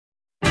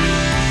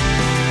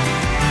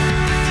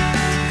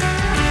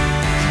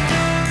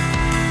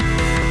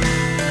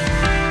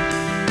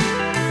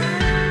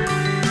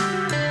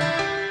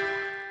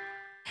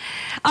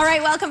All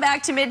right, welcome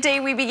back to Midday.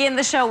 We begin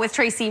the show with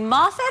Tracy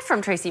Moffett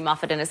from Tracy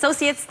Moffett and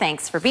Associates.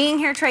 Thanks for being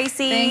here,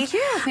 Tracy. Thank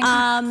you.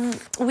 Thank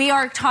you. We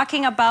are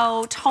talking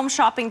about home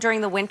shopping during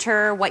the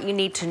winter, what you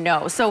need to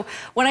know. So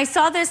when I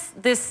saw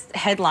this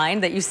headline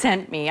that you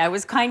sent me, I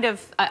was kind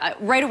of,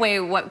 right away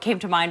what came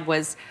to mind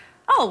was,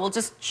 oh, well,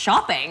 just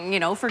shopping, you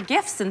know, for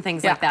gifts and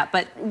things like that.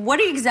 But what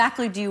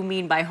exactly do you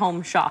mean by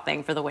home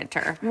shopping for the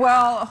winter?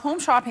 Well, home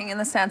shopping in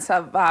the sense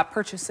of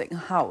purchasing a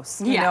house.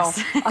 You know,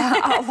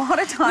 a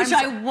lot of times... Which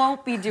I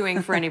won't be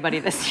doing for anybody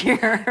this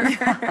year.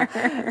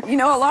 You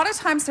know, a lot of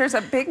times there's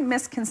a big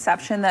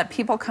misconception that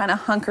people kind of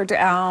hunker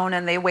down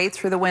and they wait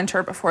through the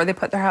winter before they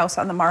put their house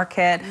on the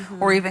market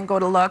or even go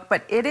to look.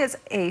 But it is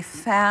a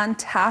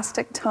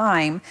fantastic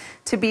time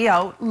to be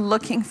out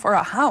looking for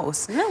a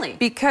house. Really?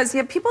 Because you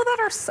have people that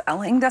are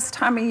selling this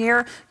time of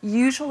year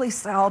usually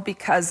sell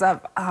because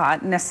of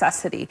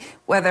necessity,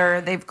 whether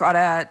they've got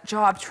a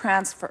job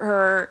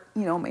transfer,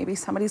 you know, maybe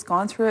somebody's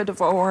gone through a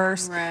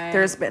divorce,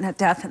 there's been a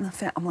death in the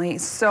family.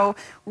 So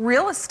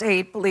real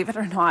estate, believe it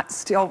or not,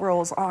 still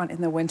rolls on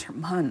in the winter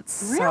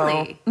months.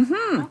 Really?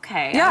 So,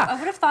 okay. Yeah. I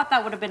would have thought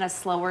that would have been a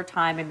slower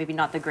time and maybe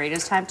not the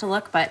greatest time to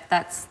look, but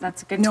that's a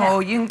good tip. No,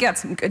 you can get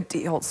some good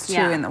deals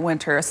too in the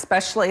winter,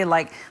 especially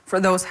like for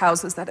those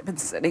houses that have been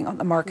sitting on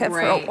the market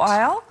for a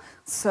while.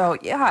 So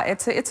yeah,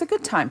 it's a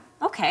good time.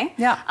 Okay.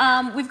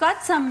 Yeah. We've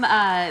got some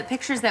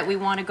pictures that we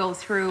want to go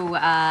through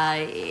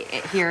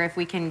here, if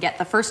we can get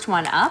the first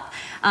one up.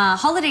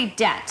 Holiday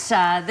debt.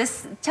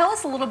 Tell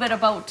us a little bit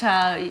about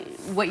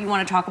what you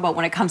want to talk about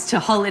when it comes to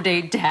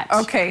holiday debt.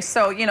 Okay,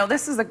 so you know,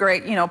 this is a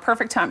great, you know,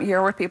 perfect time of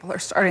year where people are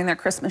starting their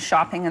Christmas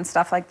shopping and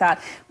stuff like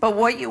that. But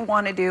what you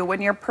want to do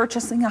when you're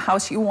purchasing a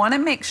house, you want to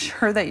make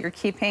sure that you're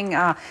keeping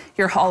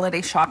your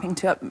holiday shopping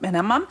to a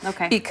minimum.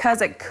 Okay.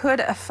 Because it could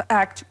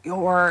affect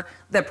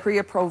the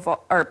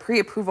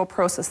pre-approval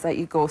process that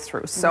you go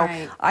through. So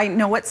I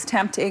know it's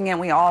tempting and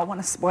we all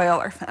want to spoil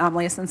our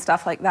families and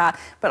stuff like that,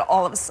 but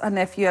all of a sudden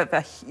if you have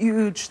a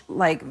huge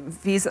like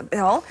visa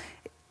bill,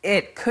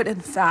 it could in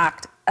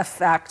fact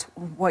affect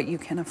what you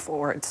can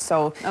afford.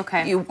 So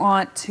you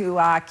want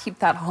to keep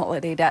that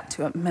holiday debt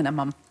to a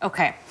minimum.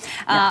 Okay.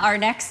 Our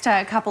next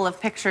couple of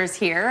pictures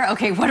here.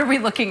 Okay, what are we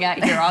looking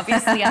at here?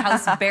 Obviously a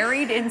house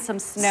buried in some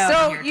snow.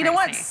 So here, you know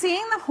what?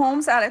 Seeing the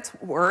homes at its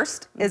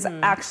worst is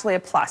actually a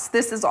plus.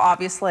 This is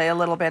obviously a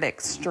little bit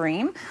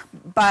extreme,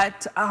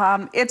 but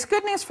it's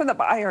good news for the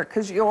buyer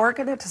because you're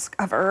going to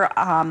discover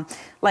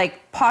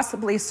like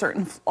possibly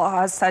certain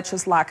flaws such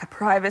as lack of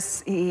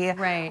privacy,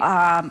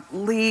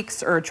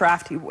 leaks or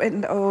drafty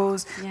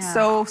windows.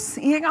 So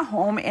seeing a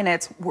home in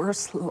its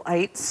worst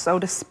light, so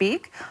to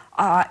speak,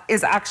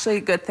 is actually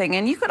a good thing.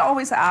 And you could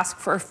always ask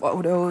for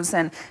photos,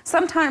 and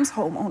sometimes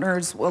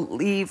homeowners will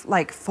leave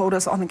like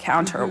photos on the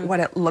counter of what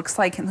it looks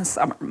like in the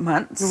summer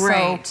months.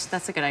 Right, so,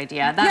 that's a good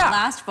idea. That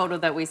last photo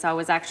that we saw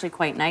was actually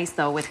quite nice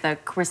though, with the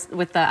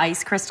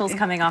ice crystals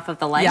coming off of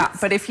the lights. Yeah,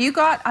 but if you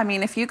got, I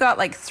mean, if you got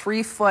like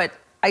 3-foot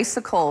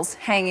icicles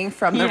hanging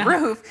from the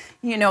roof,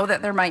 you know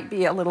that there might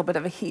be a little bit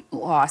of a heat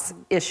loss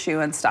issue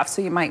and stuff. So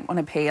you might want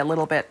to pay a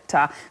little bit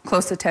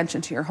close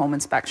attention to your home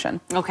inspection.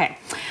 Okay.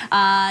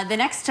 The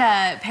next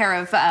pair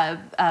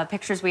of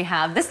pictures we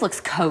have, this looks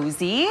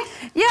cozy.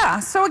 Yeah.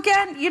 So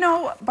again, you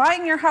know,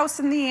 buying your house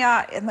in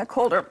the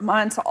colder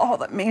months, all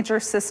the major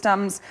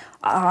systems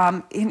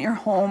in your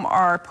home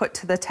are put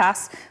to the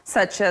test,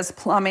 such as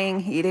plumbing,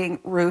 heating,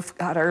 roof,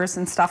 gutters,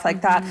 and stuff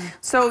like that.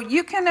 So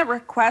you can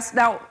request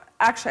now.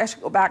 Actually, I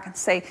should go back and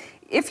say,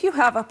 if you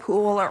have a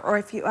pool or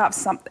if you have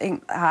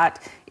something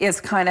that is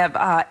kind of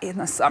in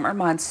the summer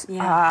months,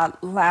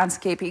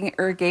 landscaping,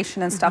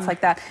 irrigation and stuff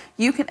like that,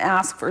 you can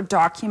ask for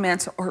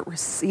documents or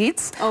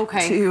receipts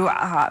to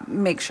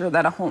make sure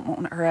that a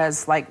homeowner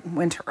has like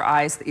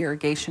winterized the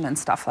irrigation and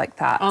stuff like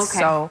that.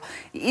 So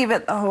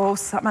even though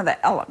some of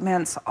the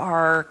elements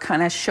are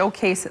kind of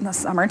showcased in the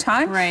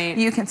summertime,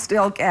 you can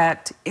still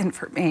get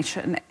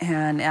information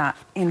and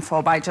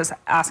info by just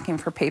asking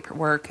for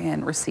paperwork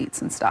and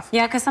receipts and stuff.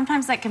 Yeah, because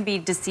sometimes that can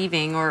be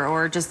deceiving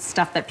or just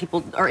stuff that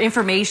people, or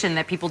information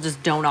that people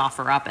just don't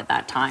offer up at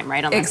that time,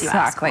 right? Unless you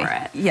ask for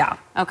it. Yeah.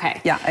 Okay.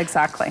 Yeah,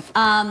 exactly.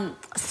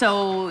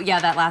 So yeah,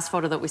 that last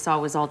photo that we saw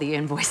was all the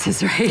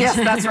invoices, right? Yes,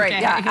 that's right.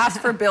 Yeah, ask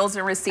for bills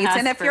and receipts.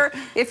 And if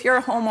you're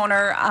a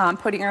homeowner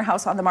putting your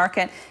house on the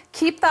market,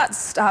 keep that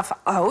stuff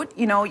out.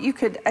 You know, you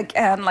could,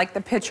 again, like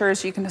the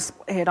pictures, you can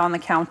display it on the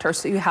counter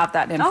so you have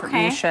that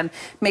information.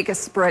 Make a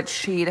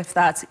spreadsheet if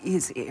that's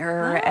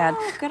easier. And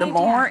the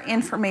more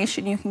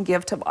information you can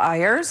give to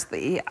buyers,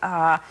 the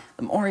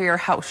more your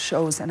house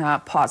shows in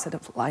a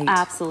positive light.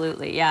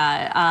 Absolutely,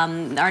 yeah.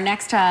 Our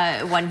next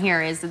one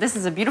here is, this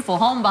is a beautiful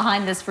home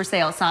behind this for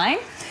sale sign.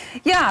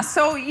 Yeah,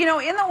 so, you know,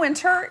 in the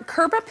winter,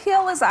 curb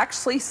appeal is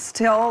actually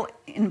still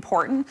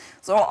important.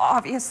 So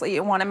obviously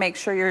you want to make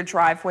sure your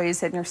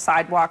driveways and your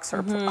sidewalks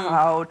are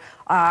plowed,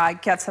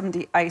 get some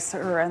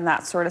de-icer and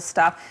that sort of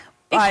stuff.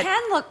 It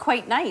can look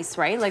quite nice,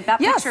 right? Like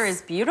that picture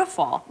is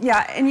beautiful.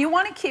 Yeah, and you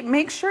want to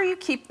make sure you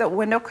keep the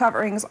window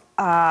coverings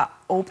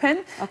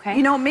open. Okay.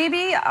 You know,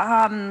 maybe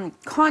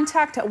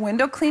contact a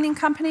window cleaning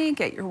company,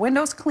 get your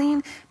windows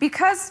clean,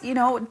 because, you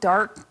know,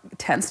 dark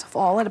tends to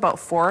fall at about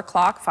 4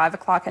 o'clock, 5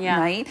 o'clock at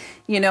night.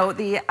 You know,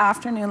 the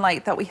afternoon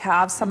light that we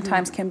have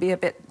sometimes can be a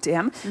bit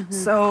dim.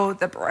 So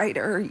the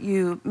brighter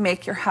you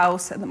make your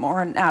house and the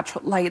more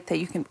natural light that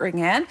you can bring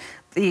in,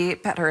 the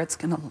better it's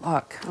going to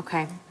look.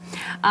 Okay.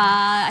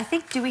 I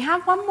think, do we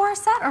have one more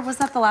set, or was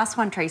that the last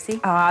one,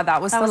 Tracy?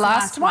 That was the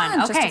last one.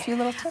 Okay. Just a few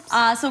little tips.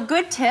 So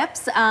good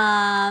tips.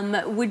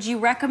 Would you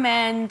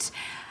recommend,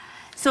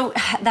 so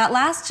that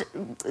last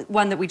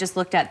one that we just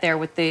looked at there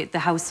with the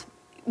house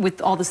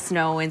with all the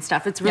snow and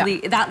stuff, it's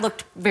really, that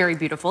looked very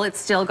beautiful. It's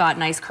still got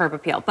nice curb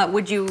appeal. But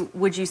would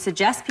you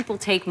suggest people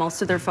take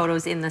most of their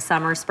photos in the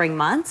summer, spring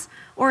months?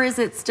 Or is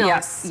it still?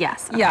 Yes.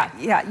 Yes. Okay.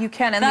 Yeah, you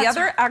can. And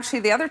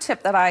the other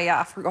tip that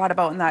I forgot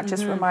about, and that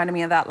just reminded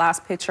me of that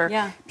last picture.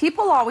 Yeah.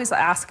 People always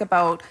ask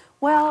about,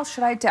 well,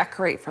 should I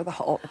decorate for the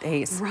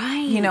holidays?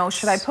 Right. You know,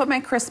 should I put my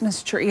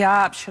Christmas tree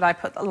up? Should I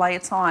put the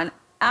lights on?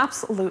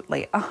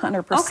 Absolutely,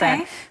 100%.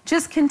 Okay.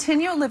 Just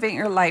continue living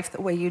your life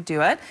the way you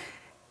do it.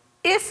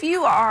 If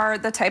you are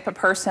the type of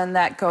person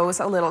that goes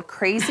a little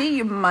crazy,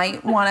 you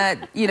might want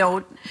to, you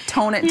know,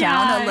 tone it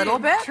down a little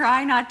bit.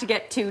 Try not to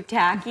get too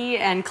tacky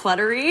and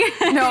cluttery.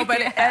 No,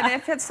 but and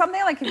if it's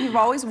something like, if you've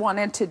always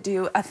wanted to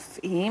do a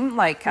theme,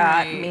 like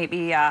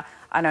maybe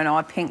I don't know,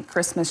 a pink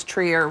Christmas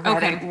tree or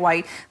red and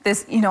white,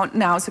 this, you know,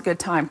 now's a good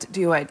time to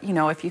do it. You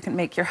know, if you can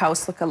make your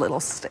house look a little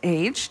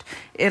staged,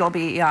 it'll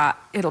be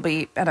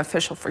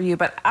beneficial for you.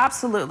 But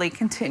absolutely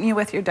continue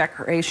with your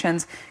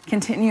decorations,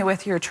 continue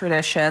with your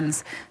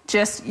traditions.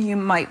 Just, you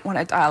might want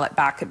to dial it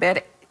back a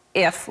bit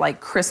if, like,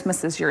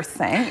 Christmas is your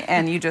thing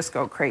and you just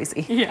go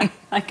crazy. Yeah,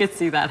 I could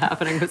see that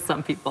happening with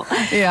some people.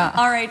 Yeah.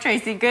 All right,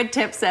 Tracy, good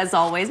tips as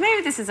always.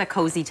 Maybe this is a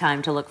cozy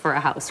time to look for a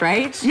house,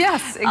 right?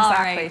 Yes,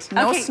 exactly. Right.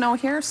 No snow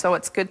here, so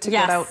it's good to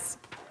get out.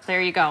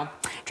 There you go.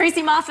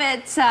 Tracy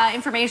Moffett,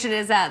 information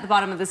is at the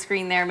bottom of the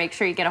screen there. Make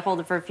sure you get a hold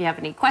of her if you have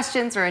any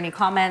questions or any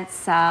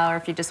comments, or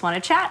if you just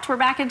want to chat. We're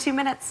back in 2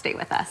 minutes. Stay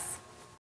with us.